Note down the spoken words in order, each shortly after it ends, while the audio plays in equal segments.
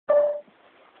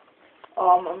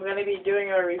I'm going to be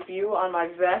doing a review on my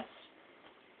vests,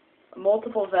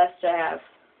 multiple vests I have.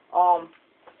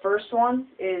 First one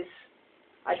is,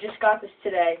 I just got this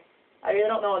today. I really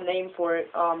don't know a name for it.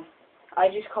 I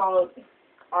just call it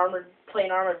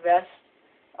plain armored vest.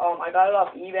 I got it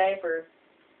off eBay for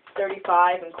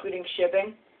 $35, including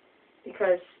shipping,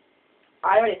 because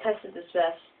I already tested this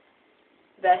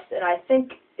vest, and I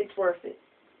think it's worth it.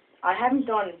 I haven't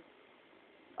done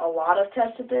a lot of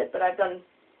tests with it, but I've done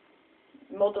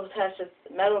multiple tests with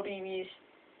metal BBs,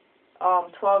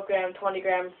 12 gram, 20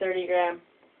 gram, 30 gram,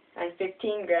 and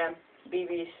 15 gram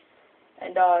BBs.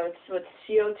 And it's with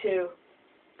CO2,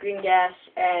 green gas,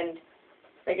 and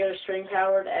regular string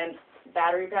powered and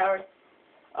battery powered.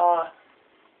 I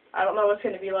don't know what it's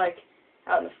going to be like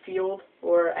out in the field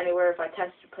or anywhere if I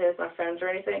test to play with my friends or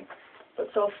anything, but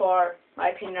so far my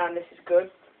opinion on this is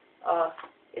good.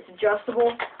 It's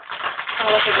adjustable, kind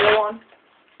of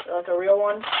like a real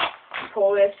one. You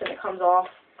pull this and it comes off.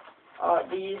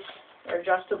 These are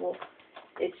adjustable.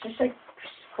 It's just like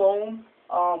foam.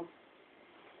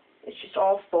 It's just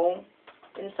all foam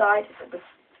inside with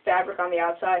fabric on the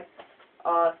outside.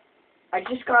 I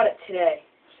just got it today,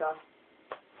 so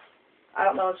I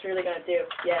don't know what it's really going to do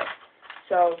yet.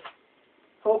 So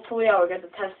hopefully I'll get to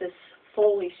test this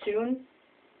fully soon,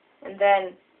 and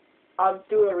then I'll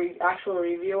do an actual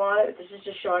review on it. This is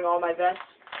just showing all my vests.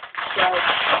 So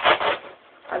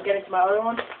I'll get into my other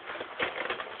one.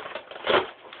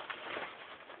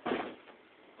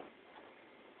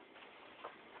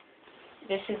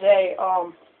 This is a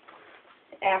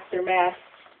aftermath,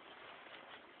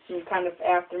 some kind of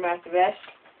aftermath vest.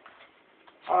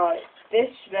 This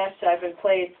vest I've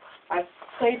played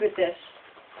with this,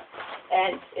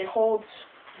 and it holds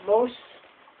most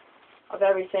of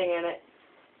everything in it.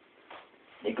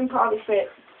 You can probably fit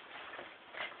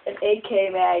an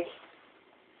AK mag,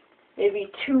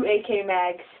 maybe 2 AK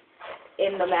mags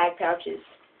in the mag pouches.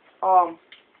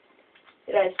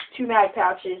 It has 2 mag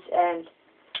pouches and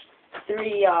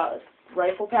 3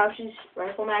 rifle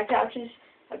mag pouches.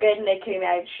 I'll get an AK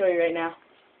mag to show you right now.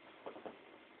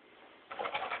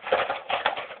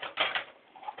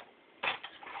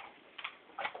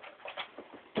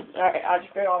 Alright, I'll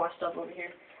just bring all my stuff over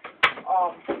here.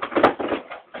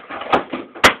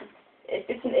 If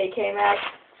it's an AK mag,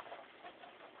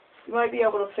 you might be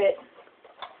able to fit,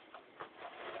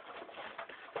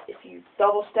 if you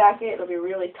double stack it, it'll be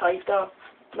really tight though.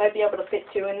 You might be able to fit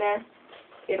 2 in there.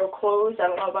 It'll close. I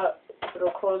don't know about if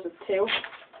it'll close with 2,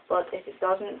 but if it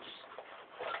doesn't,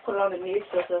 just put it underneath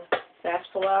so it's a fast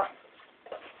pull out.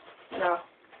 No.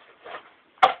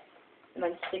 And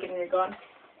then stick it in your gun.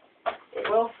 It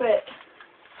will fit.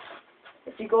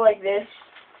 If you go like this,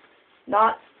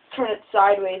 not turn it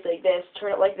sideways like this,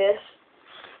 turn it like this,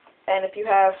 and if you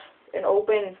have an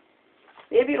open,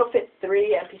 maybe it'll fit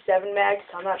 3 MP7 mags,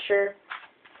 I'm not sure.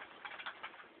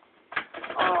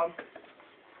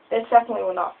 This definitely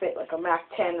will not fit like a Mac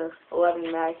 10 or 11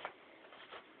 mag.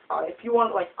 If you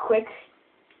want like quick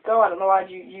go, I don't know why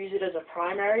you use it as a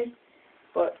primary,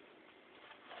 but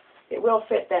it will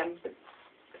fit them. But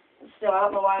still, I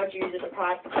don't know why would you use it as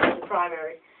a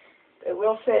primary. It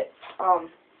will fit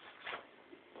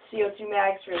CO2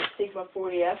 mags for the Sigma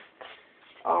 40F.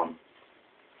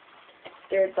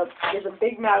 There's a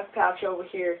big mag pouch over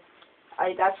here.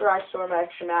 That's where I store my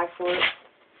extra mag for it.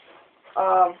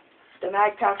 The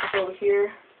mag pouches over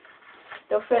here,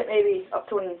 they'll fit maybe up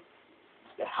to a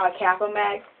high Kappa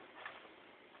mag,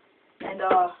 and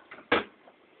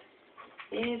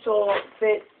these will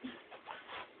fit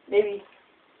maybe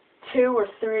 2 or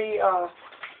 3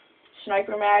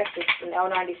 sniper mags. It's an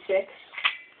L96. It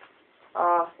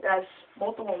has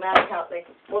multiple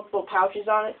multiple pouches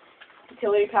on it,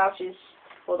 utility pouches.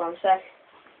 Hold on a sec.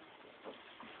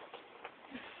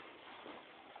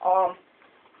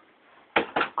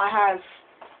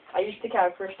 I used to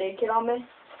carry a first aid kit on this,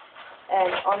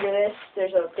 and under this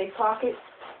there's a big pocket.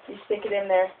 You stick it in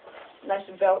there. Nice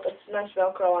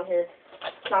Velcro on here.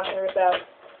 It's not gonna rip out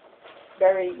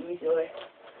very easily.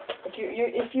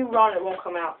 If you run, it won't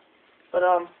come out. But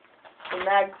the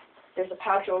mag, there's a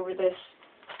pouch over this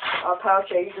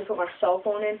pouch. I usually put my cell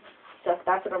phone in. So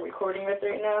that's what I'm recording with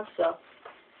right now. So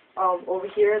over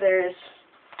here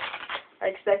I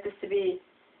expect this to be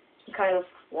some kind of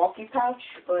walkie pouch,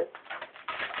 but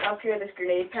up here this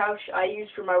grenade pouch I use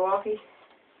for my walkie.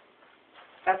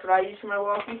 That's what I use for my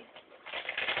walkie.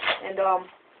 And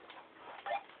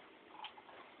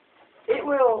it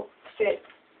will fit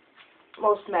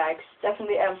most mags.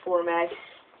 Definitely M4 mags.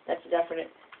 That's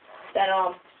definite. Then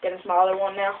get a smaller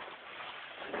one now.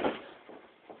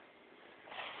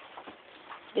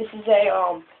 This is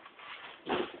a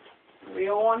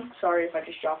real one. Sorry if I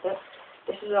just dropped it.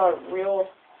 This is a real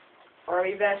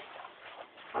Army vest.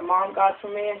 My mom got it for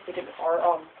me. I think it's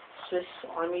our Swiss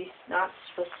Army, not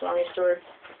Swiss Army store.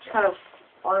 It's kind of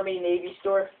Army Navy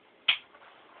store,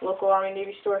 local Army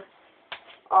Navy store.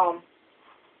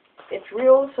 It's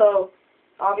real, so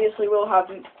obviously we'll have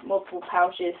multiple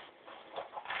pouches.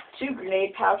 2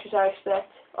 grenade pouches, I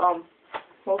expect.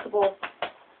 Multiple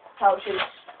pouches,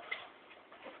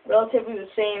 relatively the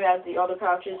same as the other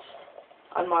pouches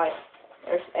on my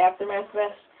Aftermath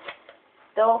vest.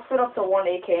 They'll fit up to 1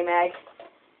 AK mag.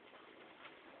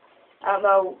 I don't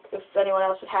know if anyone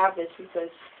else would have this because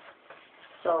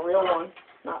it's a real one,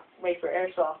 not made for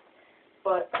airsoft.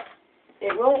 But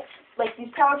it won't, like,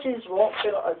 these pouches won't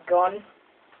fit a gun.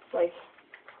 Like,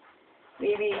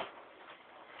 maybe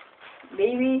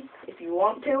if you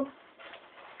want to,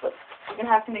 but you're gonna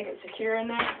have to make it secure in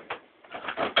there.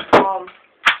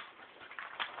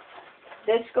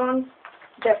 This gun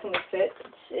definitely fits.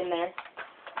 It's in there.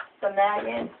 The mag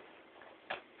in.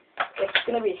 It's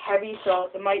gonna be heavy, so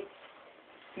it might,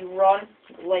 if you run,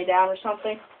 lay down or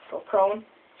something, go prone,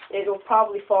 it'll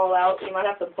probably fall out. You might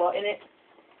have to button it.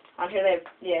 On here they have,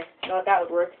 yeah, no, that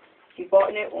would work. If you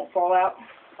button it, it won't fall out.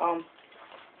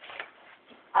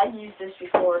 I used this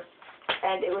before,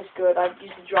 and it was good. I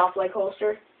used a drop leg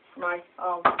holster for my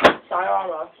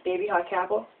sidearm, baby hot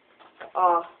capel.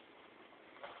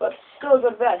 But still a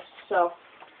good vest. So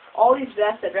all these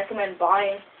vests I'd recommend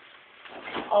buying.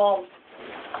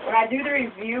 When I do the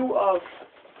review of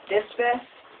this vest,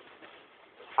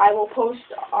 I will post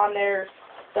on there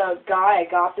the guy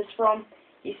I got this from.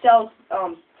 He sells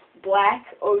black,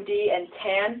 OD, and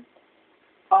tan.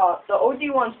 The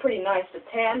OD one's pretty nice. The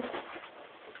tan,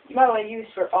 you might want to use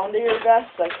for under your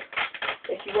vest, like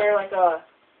if you wear like a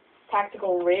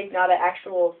tactical rig, not an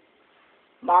actual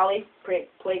molly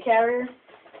play carrier.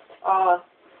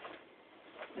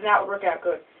 Then that would work out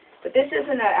good. But this isn't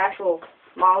an actual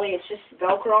molly, it's just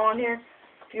Velcro on here.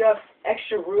 If you have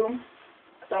extra room,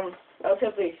 some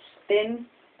relatively thin,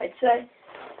 I'd say,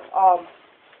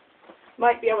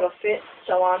 might be able to fit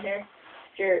some on here.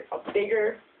 If you're a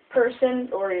bigger person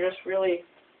or you're just really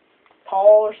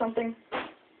tall or something.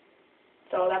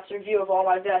 So that's a review of all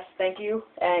my vests. Thank you,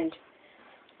 and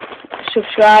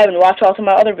subscribe and watch all of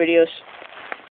my other videos.